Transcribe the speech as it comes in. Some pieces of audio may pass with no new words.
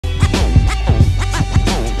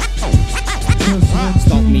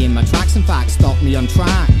facts in fact stopped me on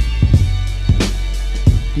track.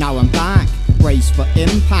 Now I'm back, brace for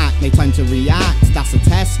impact, no time to react. That's a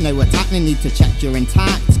test, no attack, no need to check you're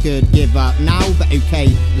intact. Good, give up now, but okay,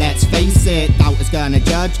 let's face it. Doubters gonna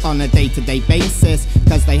judge on a day-to-day basis,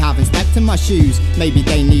 cause they haven't stepped in my shoes. Maybe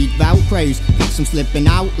they need velcros, catch them slipping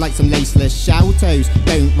out like some laceless shell toes.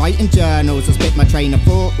 Don't write in journals, I spit my train of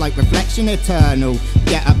thought like reflection eternal.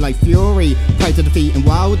 Get up like fury, proud to defeating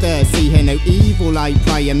Wilder. See here no evil like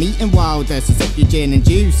prior meeting Wilder. So sip your gin and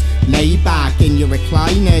juice, lay back in your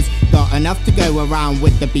recliners. Got enough to go around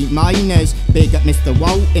with the Beatminerz. Big up Mr.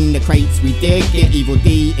 Walt in the crates, we dig it. Evil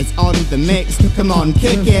D is on the mix, come on,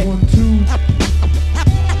 kick it.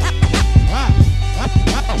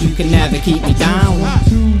 You can never keep me down.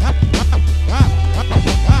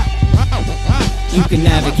 You can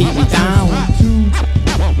never keep me down.